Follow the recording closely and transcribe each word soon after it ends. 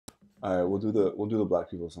All right, we'll do the black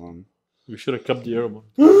people song. We should have kept the Arab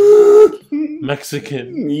one.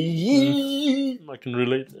 Mexican. I can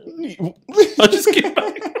relate. I just came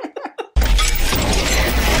back.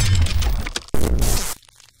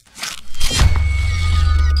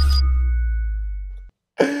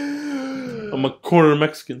 I'm a quarter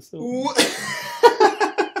Mexican still.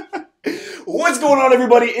 What's going on,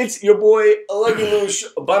 everybody? It's your boy, Lucky Loush.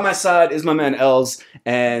 By my side is my man, Els.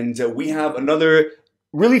 And we have another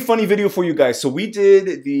really funny video for you guys. So we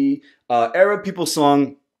did the Arab people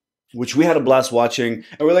song, which we had a blast watching.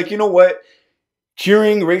 And we're like, you know what?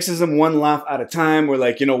 Curing racism one laugh at a time. We're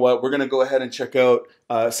like, you know what? We're going to go ahead and check out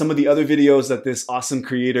some of the other videos that this awesome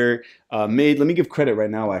creator made. Let me give credit right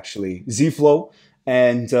now, actually. Zihou.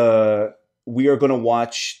 And we are going to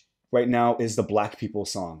watch right now is the Black People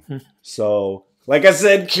song. So, like I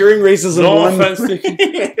said, curing racism. No offense.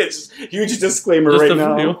 It's huge disclaimer Just right a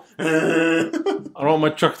now. I don't want my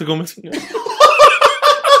truck to go missing.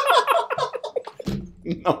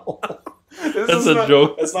 No. That's a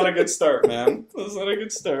joke. That's not a good start, man. That's not a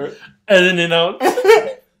good start. And then out.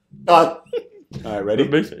 All right, ready?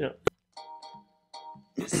 Yeah.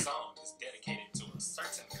 This song is dedicated to a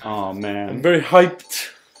certain kind Oh, I'm man. very hyped.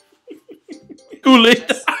 Too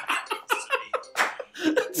late.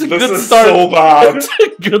 It's a This good is start. so bad. It's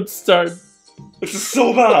a good start. This is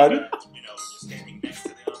so bad. you know, when you're standing next to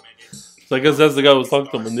them and it's, So I guess that's the guy who was talking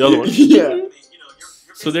to him in the other one. Yeah. you know, you're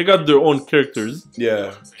So they got their own characters.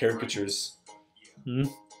 Yeah, caricatures. Hmm?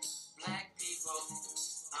 Black people,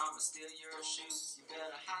 I'ma steal your shoes. You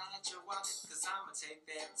better hide your wallet, cause I'ma take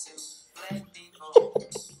that too. Black people.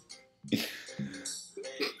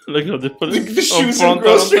 Like how they put Like it the on shoes front in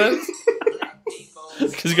grocery. Black people.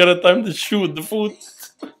 Because you gotta time the shoe with the food.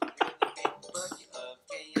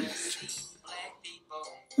 Black people.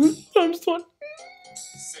 Times one.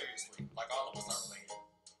 Seriously, like all of us are related.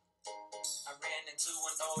 I ran into an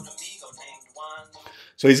old amigo named Juan.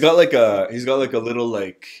 So he's got like a little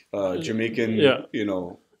like Jamaican, Yeah. you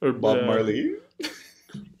know, Or, Bob Marley.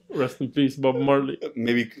 Rest in peace, Bob Marley.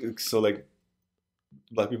 Maybe so like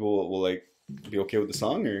black people will like be okay with the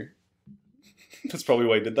song, or that's probably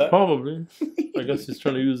why he did that. Probably. I guess he's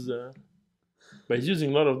trying to use. But he's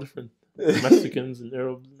using a lot of different Mexicans and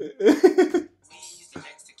Arabs.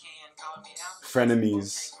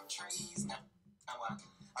 Frenemies. I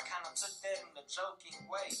kind of took that in a joking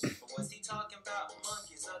way, but was he talking about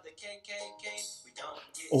monkeys or the KKK? We don't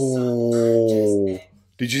get Oh,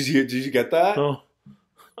 did you get that? Oh,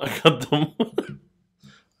 I got them.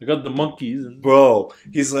 I got the monkeys. And Bro,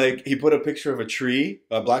 he's like, he put a picture of a tree,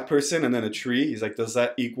 a black person, and then a tree. He's like, does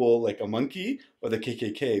that equal like a monkey or the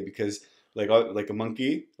KKK? Because like a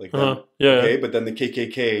monkey, like that. yeah. Okay, but then the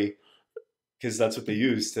KKK, because that's what they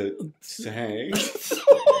use to hang.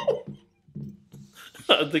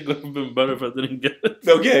 I think it would have been better if I didn't get it.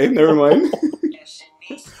 Okay, never mind.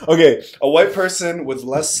 Okay, a white person with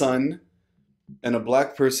less sun and a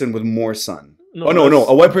black person with more sun. No, Oh, no,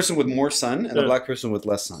 a white person with more sun and a Yeah. black person with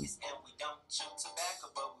less sun. And we don't chew tobacco,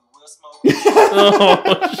 but we will smoke. Oh,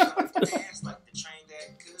 Like the train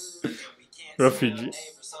that could, and we can't Refugee. stand our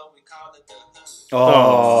neighbor, so we call it the hood.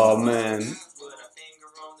 Oh, man. With a finger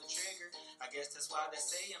on the trigger. I guess that's why they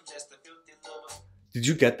say I'm just a filthy little. Did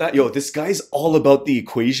you get that? Yo, this guy's all about the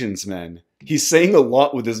equations, man. He's saying a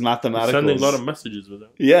lot with his mathematicals. sending a lot of messages with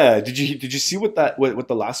that. Yeah, did you see what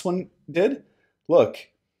the last one did? Look,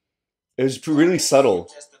 it was really subtle.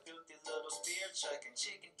 Just a filthy little spear chucking,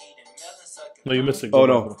 chicken eating, melon sucking. No, you missed it. Oh, Go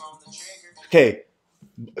no. back. On the trigger. Okay,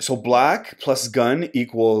 so black plus gun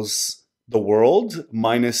equals the world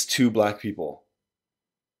minus 2 black people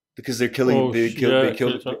because they're killing. Oh, they kill each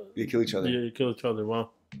other. each other. Yeah, you kill each other. Wow.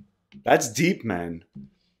 That's deep, man.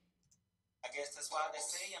 I guess that's why they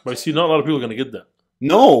say I'm But you just see, not a lot of people are going to get that.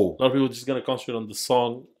 No. A lot of people are just going to concentrate on the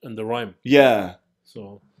song and the rhyme. Yeah,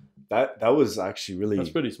 So that was actually really. that's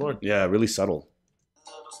pretty smart. Yeah, really subtle.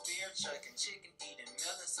 little spear chucking, chicken eating,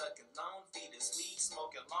 melon sucking, long fetus, weed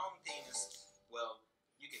smoking, long penis. Well,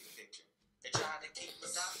 you get the picture. They try to keep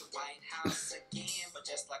us out the White House again, but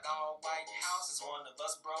just like all White Houses, one of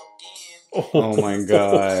us broke in. Oh my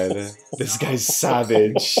god, this guy's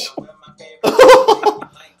savage. Where my favorite color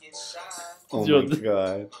might get shot. Oh Yo, my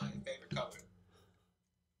god. My favorite color.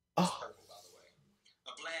 Oh. It's purple, by the way.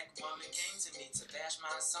 A black woman came to me to bash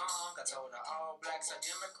my song. I told her all blacks are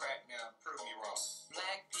Democrat. Now prove me wrong.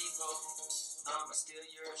 Black people, I'ma steal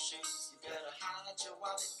your shoes. You better hide your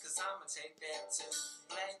wallet, cause I'ma take that too.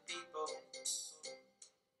 Black people.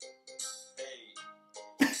 Hey.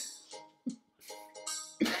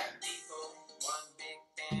 Black people, one big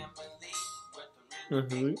family with a really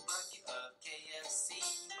big bucket of KFC.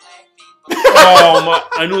 Black people. Oh my!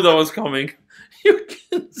 I knew that was coming. You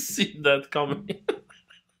can see that coming.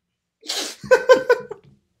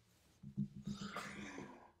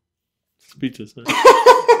 Speeches.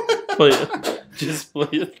 Play it. Just play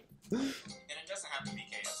it. And it doesn't have to be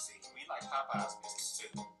KFC. We like Popeye's biscuits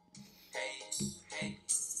too. Hey.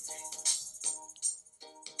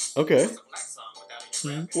 Okay. It's a black song without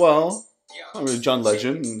any rap. Well, Yeah. I mean, John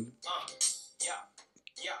Legend. And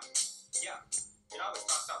Yeah. It always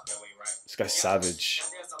starts out that way, right? this guy's savage. Now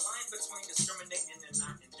there's a line between discriminating and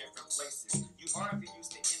not in different places. You are if you use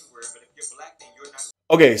the N-word, but if you're black, then you're not.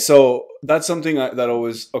 Okay, so that's something that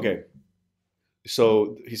always... Okay.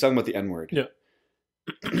 So he's talking about the N-word. Yeah.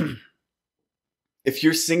 If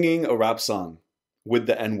you're singing a rap song with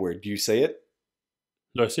the N-word, do you say it?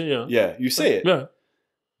 Do I see? Yeah. Yeah, you say it. Yeah.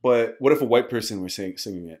 But what if a white person were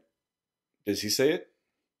singing it? Does he say it?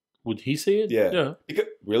 Would he say it? Yeah. Yeah.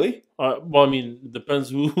 Really? Well, I mean, it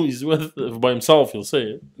depends who he's with. If by himself, he'll say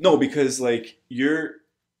it. No, because like we're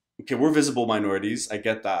visible minorities. I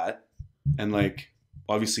get that, and like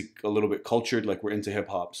obviously a little bit cultured. Like we're into hip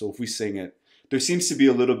hop, so if we sing it, there seems to be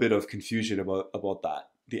a little bit of confusion about that,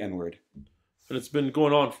 the N-word. And it's been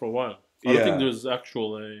going on for a while. I don't think there's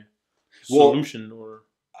actual solution or.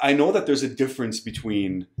 I know that there's a difference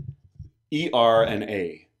between ER and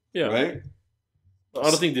A. Yeah. Right. I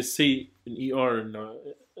don't think they say an ER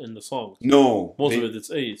in the song. No. Most of it's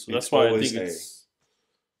A, so that's why I think it's.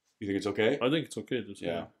 You think it's okay? I think it's okay to say.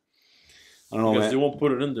 Yeah. I don't know, because man. they won't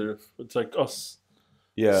put it in there. It's like us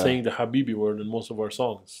saying the Habibi word in most of our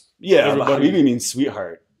songs. Yeah, but Habibi means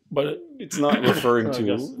sweetheart. But it's not referring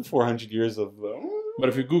to 400 years of... But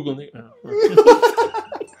if you Google it... I mean,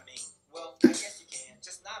 well, I guess you can.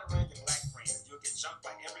 Just not around your black friends. You'll get jumped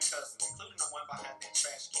by every cousin, including the one behind that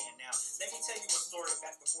trash can. Now, let me tell you a story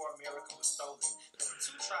back before America was stolen. There were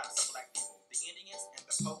two tribes of black people, the Indians and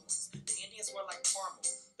the Poets. The Indians were like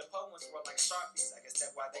caramels. The Poets were like Sharpies. I guess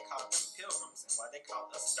that's why they called them pilgrims and why they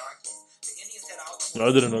called us darkies. The Indians had all the... No,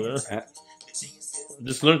 I didn't know that.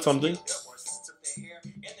 Just learned something.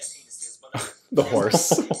 The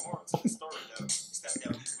horse. I'ma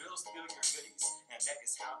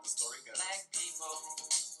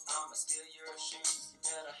steal your shoes. You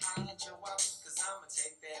better hide your wallet, cause I'ma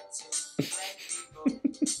take that too. Black people.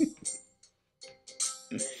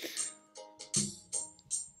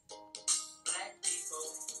 Black people,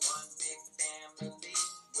 one big family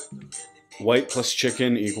with a really big White plus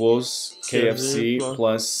chicken equals KFC Yeah,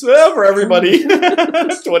 plus for everybody.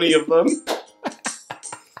 20 of them.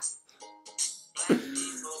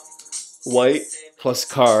 White plus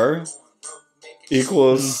car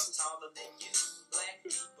equals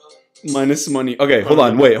minus money. Okay, hold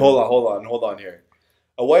on. Wait, hold on here.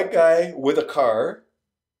 A white guy with a car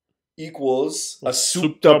equals a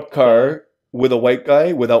souped up car with a white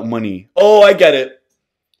guy without money. Oh, I get it.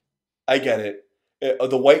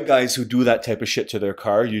 The white guys who do that type of shit to their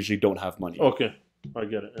car usually don't have money. Okay, I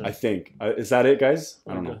get it. Yeah. I think. Is that it, guys?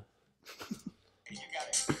 I don't know.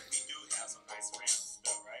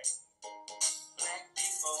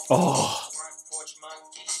 Oh.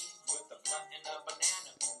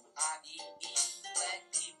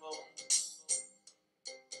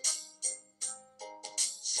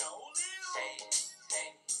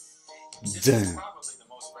 This is probably the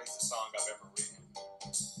most racist song I've ever written.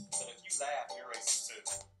 But if you laugh, you're racist too.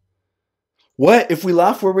 What? If we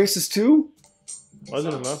laugh, we're racist too? I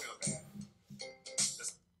didn't laugh.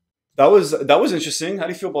 That was interesting. How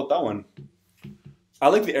do you feel about that one? I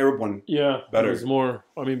like the Arab one. Yeah, better. There's more.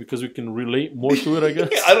 I mean, because we can relate more to it, I guess.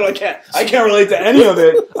 I can't relate to any of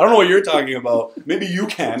it. I don't know what you're talking about. Maybe you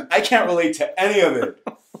can. I can't relate to any of it.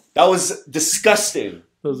 That was disgusting.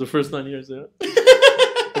 That was the first 9 years there.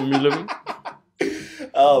 Of me living.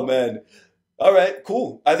 Oh man. All right,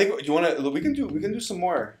 cool. I think we can do some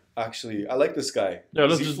more. Actually, I like this guy. Yeah,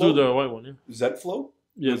 let's just do the white one. Yeah. Z-Flow?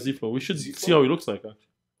 Yeah, Z-Flow. We should Z-Flow? see how he looks like. Actually,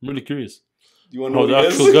 I'm really curious. Do you want to know How what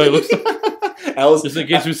the he actual is? guy looks like. Els, Just in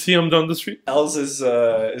case we see him down the street. Els is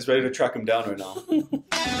ready to track him down right now.